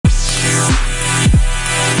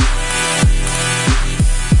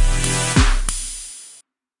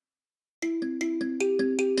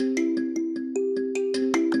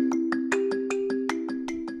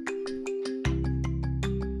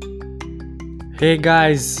Hey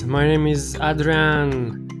guys, my name is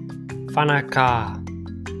Adrian Fanaka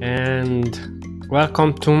and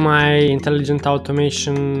welcome to my Intelligent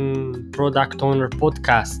Automation Product Owner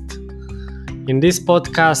podcast. In this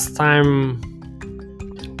podcast, I'm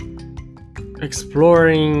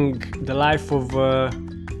exploring the life of a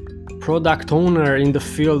product owner in the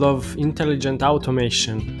field of intelligent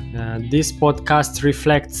automation. This podcast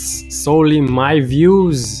reflects solely my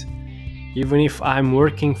views, even if I'm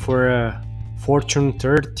working for a Fortune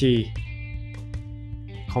 30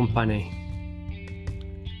 company.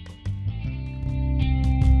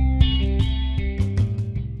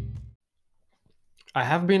 I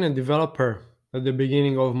have been a developer at the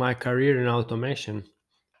beginning of my career in automation.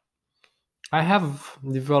 I have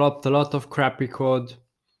developed a lot of crappy code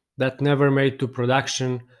that never made to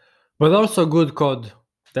production, but also good code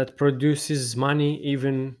that produces money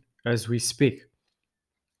even as we speak.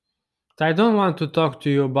 I don't want to talk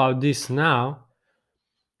to you about this now.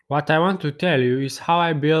 What I want to tell you is how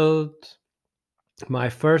I built my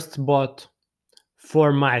first bot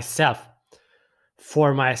for myself.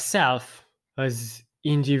 For myself as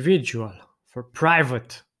individual, for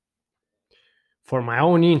private, for my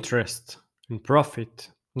own interest and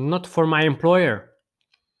profit, not for my employer.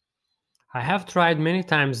 I have tried many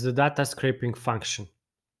times the data scraping function.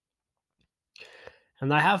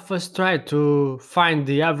 And I have first tried to find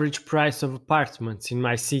the average price of apartments in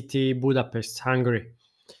my city, Budapest, Hungary.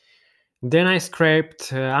 Then I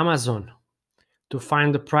scraped Amazon to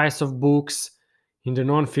find the price of books in the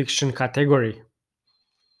non-fiction category.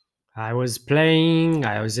 I was playing,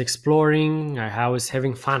 I was exploring, I was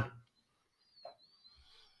having fun.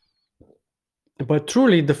 But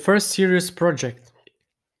truly, the first serious project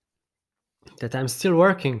that I'm still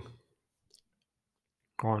working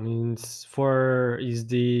on is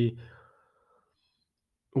the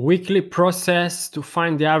weekly process to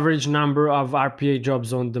find the average number of RPA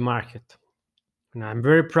jobs on the market. And I'm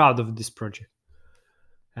very proud of this project.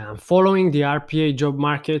 I'm following the RPA job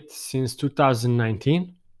market since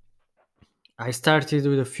 2019. I started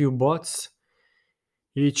with a few bots,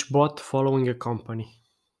 each bot following a company.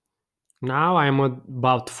 Now I'm at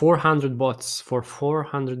about 400 bots for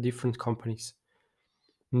 400 different companies.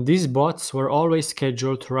 These bots were always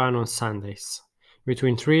scheduled to run on Sundays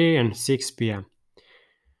between 3 and 6 p.m.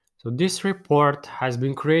 So this report has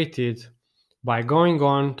been created by going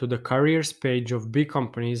on to the careers page of big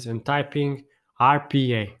companies and typing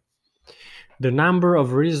RPA. The number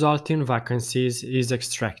of resulting vacancies is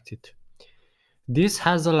extracted. This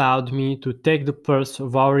has allowed me to take the pulse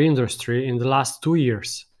of our industry in the last 2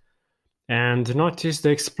 years and notice the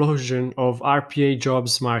explosion of RPA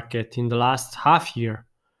jobs market in the last half year,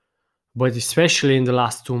 but especially in the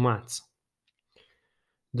last 2 months.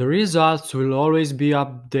 The results will always be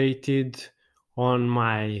updated on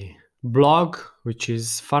my blog, which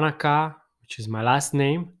is Fanaka, which is my last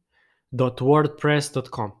name,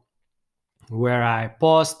 .wordpress.com, where I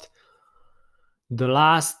post the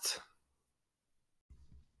last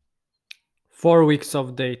 4 weeks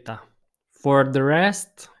of data. For the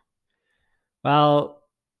rest, well,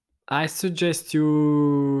 I suggest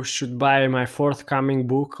you should buy my forthcoming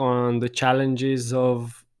book on the challenges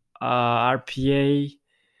of RPA.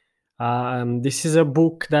 This is a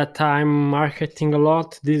book that I'm marketing a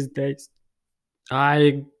lot these days.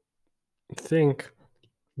 I think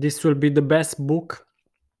this will be the best book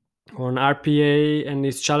on RPA and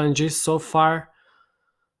its challenges so far.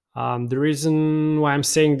 The reason why I'm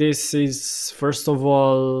saying this is, first of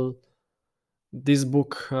all, this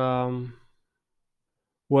book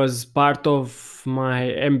was part of my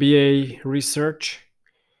MBA research.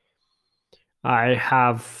 I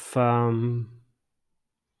have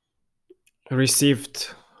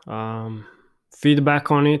received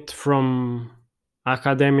feedback on it from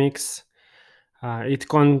academics. It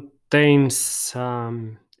contains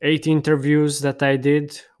 8 interviews that I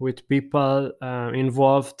did with people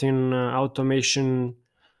involved in automation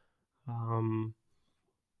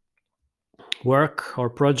work or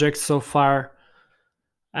projects so far.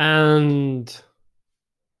 And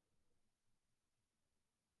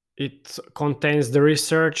it contains the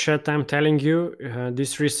research that I'm telling you.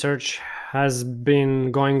 This research has been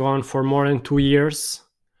going on for more than 2 years.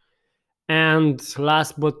 And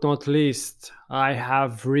last but not least, I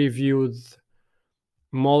have reviewed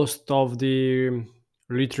most of the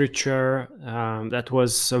literature that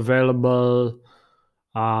was available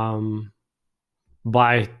by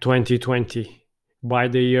 2020, by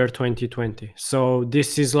the year 2020. So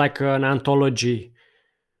this is like an anthology,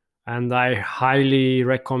 and I highly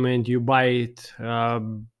recommend you buy it.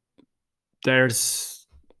 There's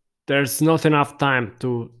not enough time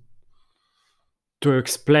to to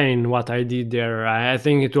explain what I did there. I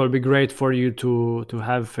think it will be great for you to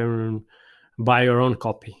have buy your own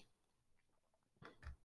copy.